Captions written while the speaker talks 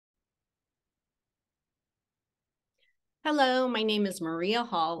Hello, my name is Maria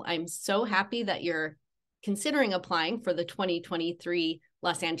Hall. I'm so happy that you're considering applying for the 2023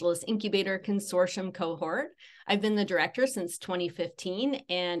 Los Angeles Incubator Consortium cohort. I've been the director since 2015,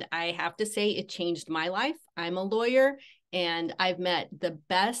 and I have to say it changed my life. I'm a lawyer, and I've met the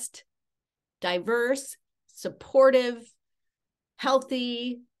best, diverse, supportive,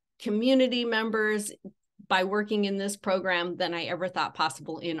 healthy community members by working in this program than I ever thought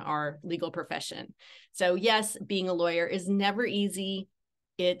possible in our legal profession. So yes, being a lawyer is never easy.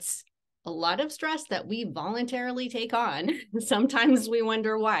 It's a lot of stress that we voluntarily take on. Sometimes we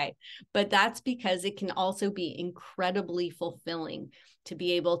wonder why, but that's because it can also be incredibly fulfilling to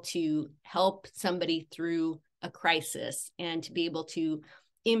be able to help somebody through a crisis and to be able to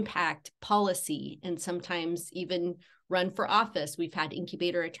impact policy and sometimes even run for office. We've had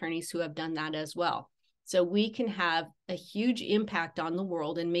incubator attorneys who have done that as well. So we can have a huge impact on the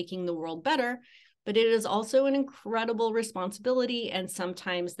world and making the world better, but it is also an incredible responsibility, and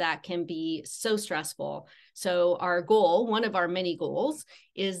sometimes that can be so stressful. So our goal, one of our many goals,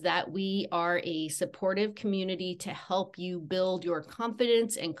 is that we are a supportive community to help you build your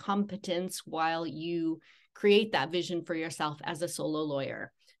confidence and competence while you create that vision for yourself as a solo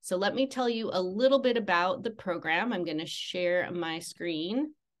lawyer. So let me tell you a little bit about the program. I'm going to share my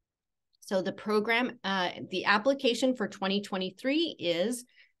screen. So the program, the application for 2023 is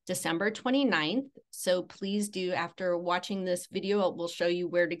December 29th. So please do, after watching this video, we'll show you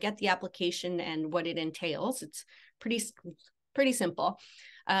where to get the application and what it entails. It's pretty simple.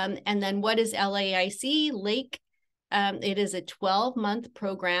 And then what is LAIC? LAIC. It is a 12-month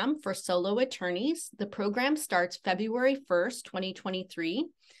program for solo attorneys. The program starts February 1st, 2023,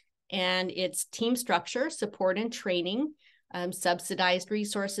 and it's team structure, support and training, subsidized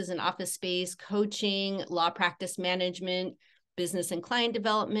resources and office space, coaching, law practice management, business and client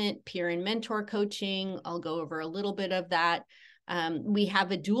development, peer and mentor coaching. I'll go over a little bit of that. We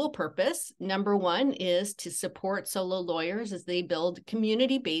have a dual purpose. Number one is to support solo lawyers as they build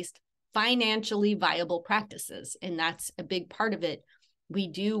community-based, financially viable practices. And that's a big part of it. We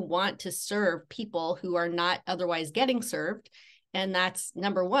do want to serve people who are not otherwise getting served. And that's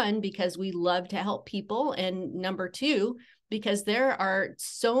number one, because we love to help people. And number two, because there are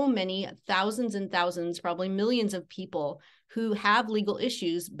so many thousands and thousands, probably millions of people who have legal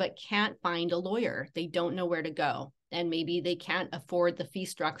issues but can't find a lawyer. They don't know where to go. And maybe they can't afford the fee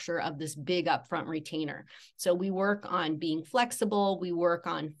structure of this big upfront retainer. So we work on being flexible. We work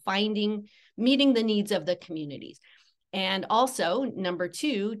on meeting the needs of the communities. And also, number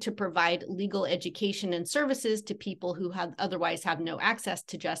two, to provide legal education and services to people who otherwise have no access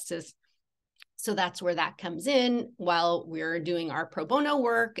to justice. So that's where that comes in. While we're doing our pro bono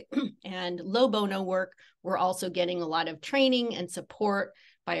work and low bono work, we're also getting a lot of training and support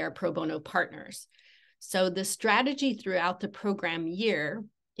by our pro bono partners. So the strategy throughout the program year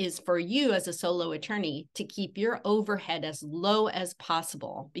is for you as a solo attorney to keep your overhead as low as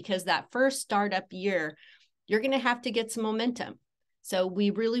possible, because that first startup year, you're going to have to get some momentum. So we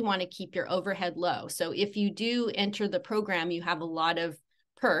really want to keep your overhead low. So if you do enter the program, you have a lot of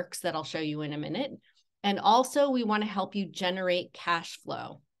perks that I'll show you in a minute. And also we want to help you generate cash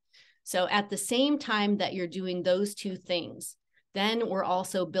flow. So at the same time that you're doing those two things, then we're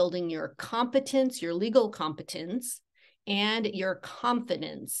also building your competence, your legal competence, and your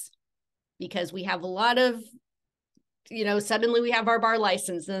confidence, because we have a lot of, suddenly we have our bar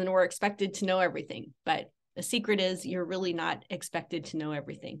license and then we're expected to know everything. But the secret is you're really not expected to know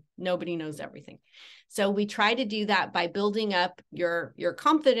everything. Nobody knows everything. So we try to do that by building up your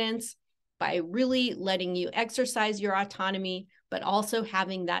confidence, by really letting you exercise your autonomy, but also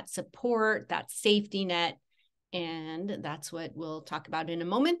having that support, that safety net. And that's what we'll talk about in a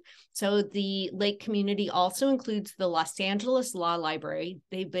moment. So the LAIC community also includes the Los Angeles Law Library.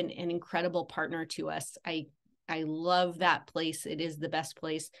 They've been an incredible partner to us. I love that place. It is the best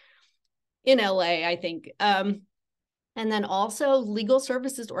place in LA, I think. And then also legal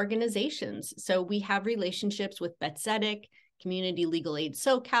services organizations. So we have relationships with Betzetic, Community Legal Aid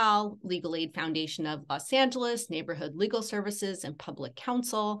SoCal, Legal Aid Foundation of Los Angeles, Neighborhood Legal Services and Public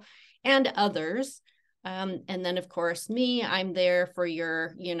Counsel, and others. And then of course me, I'm there for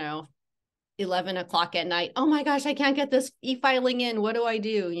your, 11 o'clock at night. Oh my gosh, I can't get this e-filing in. What do I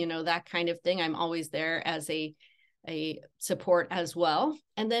do? That kind of thing. I'm always there as a support as well.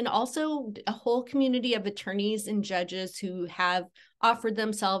 And then also a whole community of attorneys and judges who have offered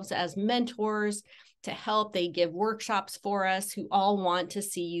themselves as mentors to help. They give workshops for us, who all want to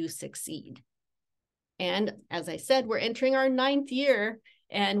see you succeed. And as I said, we're entering our 9th year,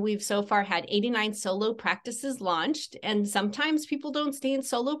 and we've so far had 89 solo practices launched. And sometimes people don't stay in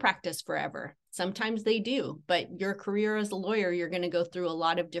solo practice forever. Sometimes they do, but your career as a lawyer, you're going to go through a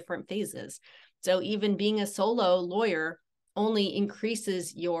lot of different phases. So even being a solo lawyer only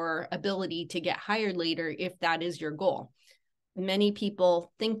increases your ability to get hired later if that is your goal. Many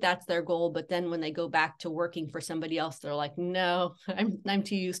people think that's their goal, but then when they go back to working for somebody else, they're like, no, I'm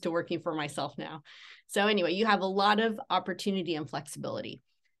too used to working for myself now. So anyway, you have a lot of opportunity and flexibility.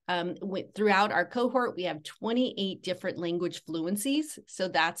 Throughout our cohort, we have 28 different language fluencies. So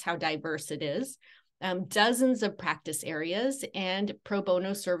that's how diverse it is. Dozens of practice areas and pro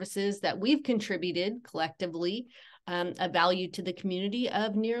bono services that we've contributed collectively, a value to the community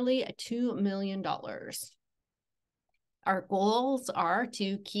of nearly $2 million. Our goals are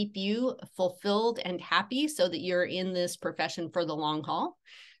to keep you fulfilled and happy so that you're in this profession for the long haul,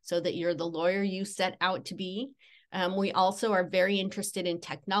 so that you're the lawyer you set out to be. We also are very interested in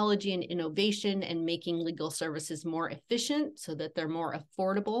technology and innovation and making legal services more efficient so that they're more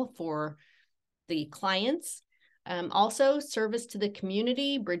affordable for the clients. Also, service to the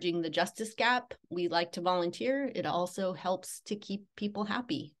community, bridging the justice gap. We like to volunteer. It also helps to keep people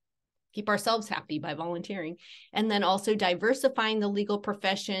happy. Keep ourselves happy by volunteering. And then also diversifying the legal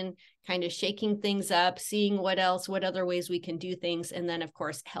profession, kind of shaking things up, seeing what other ways we can do things. And then of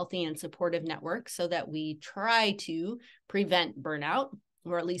course, healthy and supportive networks so that we try to prevent burnout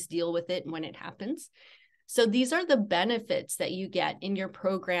or at least deal with it when it happens. So these are the benefits that you get in your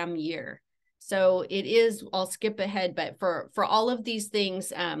program year. So it is, I'll skip ahead, but for all of these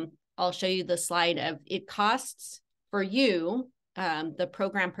things, I'll show you the slide of it costs for you, the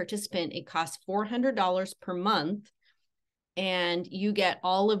program participant, it costs $400 per month, and you get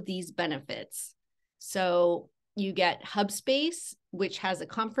all of these benefits. So you get hub space, which has a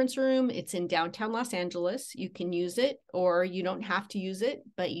conference room. It's in downtown Los Angeles. You can use it or you don't have to use it,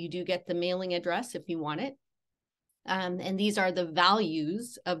 but you do get the mailing address if you want it. And these are the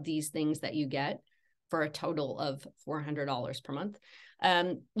values of these things that you get for a total of $400 per month.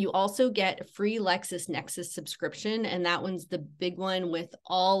 You also get a free LexisNexis subscription, and that one's the big one with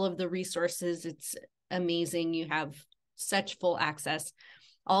all of the resources. It's amazing. You have such full access.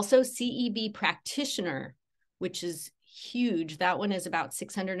 Also, CEB Practitioner, which is huge. That one is about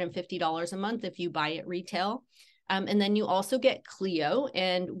 $650 a month if you buy it retail. And then you also get Clio,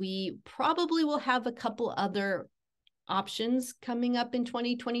 and we probably will have a couple other options coming up in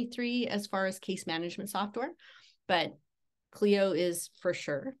 2023 as far as case management software, but Clio is for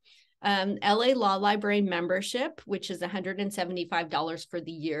sure. LA Law Library membership, which is $175 for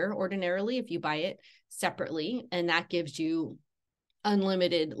the year ordinarily if you buy it separately, and that gives you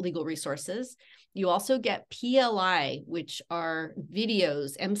unlimited legal resources. You also get PLI, which are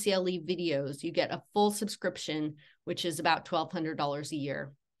videos, MCLE videos. You get a full subscription, which is about $1,200 a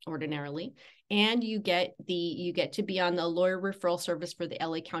year ordinarily. And you get to be on the lawyer referral service for the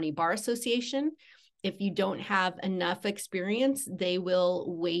LA County Bar Association. If you don't have enough experience, they will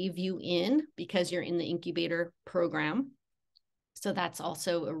waive you in because you're in the incubator program. So that's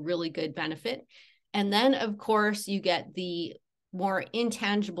also a really good benefit. And then, of course, you get the more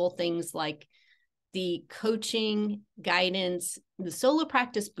intangible things like the coaching, guidance, the solo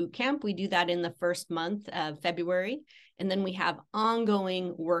practice bootcamp. We do that in the first month of February. And then we have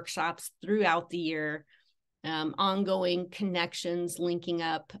ongoing workshops throughout the year, ongoing connections, linking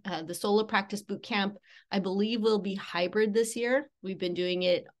up. The solo practice bootcamp, I believe, will be hybrid this year. We've been doing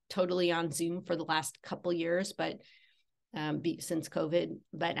it totally on Zoom for the last couple years, but since COVID,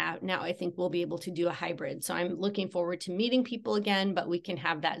 but now I think we'll be able to do a hybrid. So I'm looking forward to meeting people again, but we can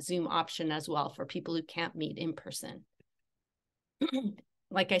have that Zoom option as well for people who can't meet in person.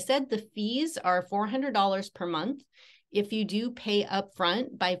 Like I said, the fees are $400 per month. If you do pay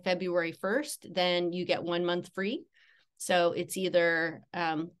upfront by February 1st, then you get 1 month free. So it's either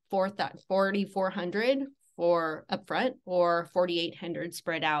 $4,400 for upfront or $4,800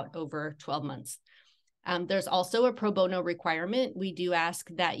 spread out over 12 months. There's also a pro bono requirement. We do ask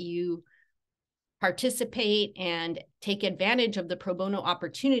that you participate and take advantage of the pro bono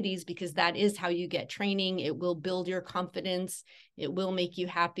opportunities because that is how you get training. It will build your confidence. It will make you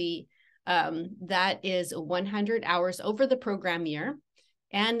happy. That is 100 hours over the program year.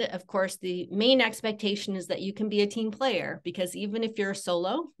 And of course, the main expectation is that you can be a team player because even if you're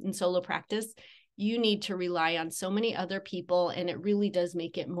solo in solo practice, you need to rely on so many other people, and it really does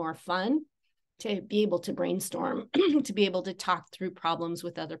make it more fun to be able to brainstorm, to be able to talk through problems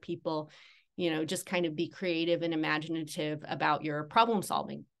with other people, just kind of be creative and imaginative about your problem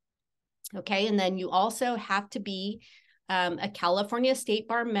solving. Okay, and then you also have to be a California State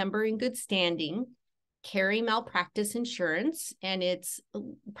Bar member in good standing, carry malpractice insurance, and it's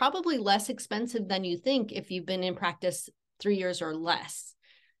probably less expensive than you think if you've been in practice 3 years or less.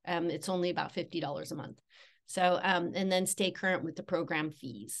 It's only about $50 a month. So, and then stay current with the program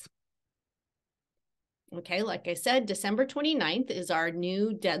fees. Okay, like I said, December 29th is our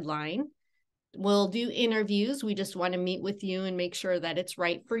new deadline. We'll do interviews. We just want to meet with you and make sure that it's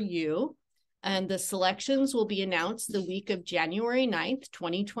right for you. And the selections will be announced the week of January 9th,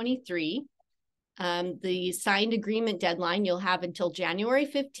 2023. The signed agreement deadline, you'll have until January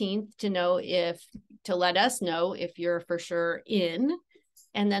 15th to let us know if you're for sure in.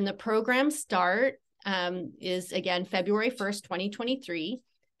 And then the program start is again, February 1st, 2023.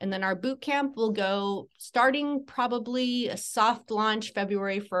 And then our boot camp will go starting probably a soft launch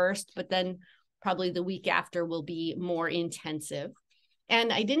February 1st, but then probably the week after will be more intensive.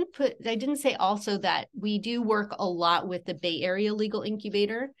 And I didn't say also that we do work a lot with the Bay Area Legal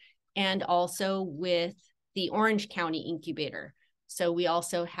Incubator and also with the Orange County Incubator. So we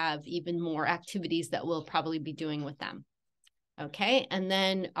also have even more activities that we'll probably be doing with them. Okay, and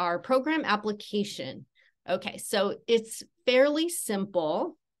then our program application. Okay, so it's fairly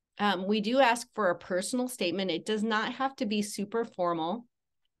simple. We do ask for a personal statement. It does not have to be super formal.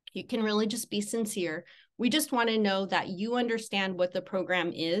 You can really just be sincere. We just want to know that you understand what the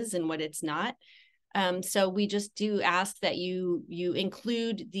program is and what it's not. So we just do ask that you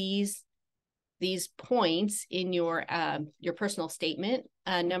include these points in your personal statement.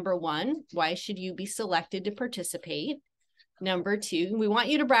 Number one, why should you be selected to participate? Number two, we want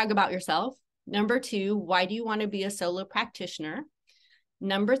you to brag about yourself. Number two, why do you want to be a solo practitioner?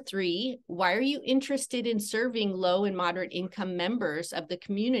 Number three, why are you interested in serving low and moderate income members of the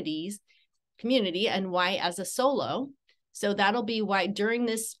community, and why as a solo? So that'll be why during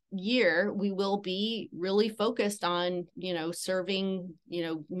this year, we will be really focused on, serving,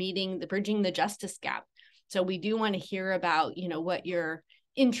 bridging the justice gap. So we do want to hear about, what your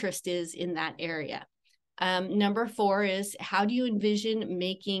interest is in that area. Number four is, how do you envision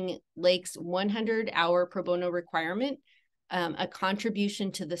making LAIC's 100-hour pro bono requirement a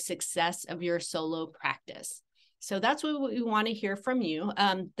contribution to the success of your solo practice? So that's what we want to hear from you.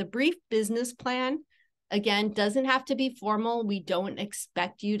 The brief business plan, again, doesn't have to be formal. We don't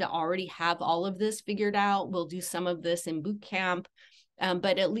expect you to already have all of this figured out. We'll do some of this in boot camp,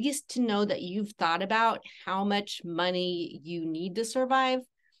 but at least to know that you've thought about how much money you need to survive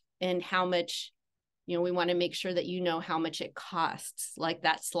and how much, we want to make sure that you know how much it costs, like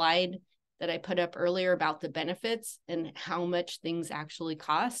that slide that I put up earlier about the benefits and how much things actually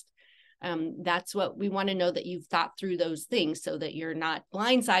cost. That's what we want to know, that you've thought through those things so that you're not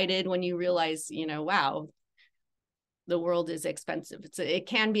blindsided when you realize, wow, the world is expensive. It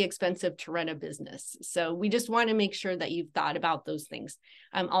can be expensive to run a business. So we just want to make sure that you've thought about those things.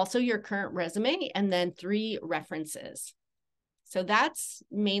 Also your current resume, and then 3 references. So that's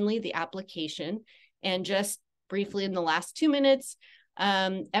mainly the application. And just briefly in the last 2 minutes,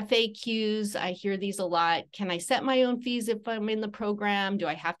 FAQs, I hear these a lot. Can I set my own fees if I'm in the program? Do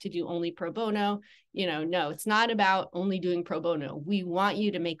I have to do only pro bono? No, it's not about only doing pro bono. We want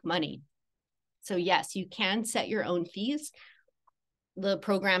you to make money. So yes, you can set your own fees. The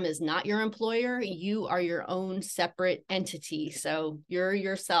program is not your employer. You are your own separate entity. So you're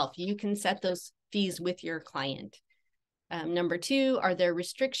yourself. You can set those fees with your client. Number 2, are there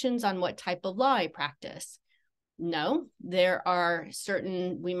restrictions on what type of law I practice? No, there are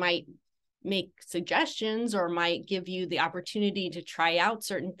we might make suggestions or might give you the opportunity to try out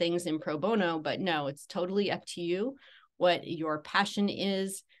certain things in pro bono, but no, it's totally up to you what your passion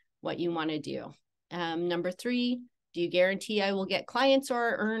is, what you want to do. Number 3, do you guarantee I will get clients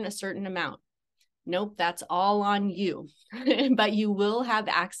or earn a certain amount? Nope, that's all on you, but you will have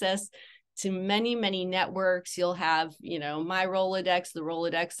access to many, many networks. You'll have, my Rolodex, the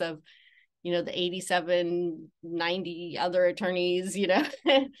Rolodex of, the 87, 90 other attorneys,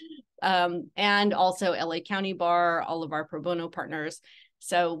 and also LA County Bar, all of our pro bono partners.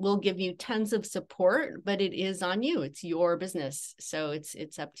 So we'll give you tons of support, but it is on you. It's your business. So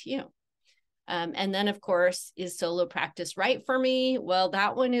it's up to you. And then, of course, is solo practice right for me? Well,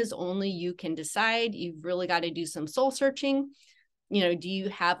 that one is only you can decide. You've really got to do some soul searching. Do you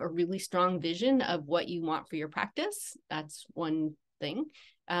have a really strong vision of what you want for your practice? That's one thing.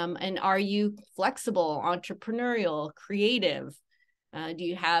 And are you flexible, entrepreneurial, creative? Do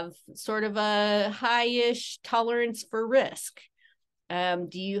you have sort of a high-ish tolerance for risk?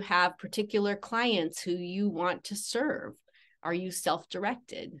 Do you have particular clients who you want to serve? Are you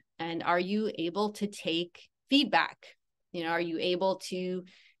self-directed? And are you able to take feedback? Are you able to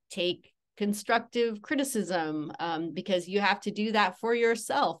take constructive criticism, because you have to do that for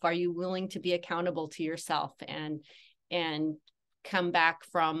yourself? Are you willing to be accountable to yourself and come back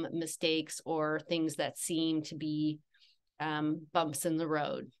from mistakes or things that seem to be bumps in the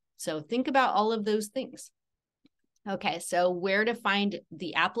road. So think about all of those things. Okay, so where to find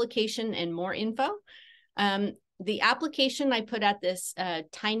the application and more info? The application I put at this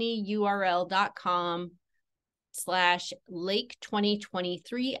tinyurl.com/LAIC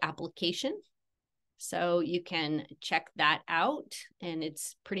 2023 application. So you can check that out, and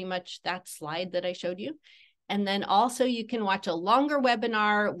it's pretty much that slide that I showed you. And then also you can watch a longer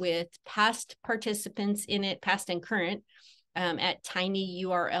webinar with past participants in it, past and current, at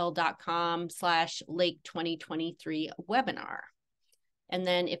tinyurl.com/LAIC 2023 webinar. And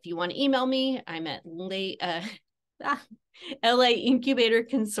then if you want to email me, I'm at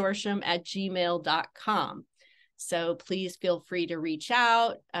LAIncubatorsconsortium@gmail.com. So please feel free to reach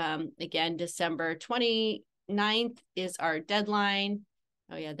out. Again, December 29th is our deadline.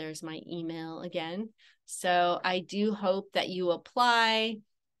 Oh yeah, there's my email again. So I do hope that you apply.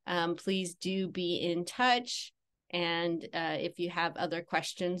 Please do be in touch. And if you have other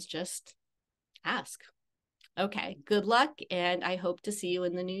questions, just ask. Okay, good luck, and I hope to see you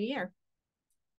in the new year.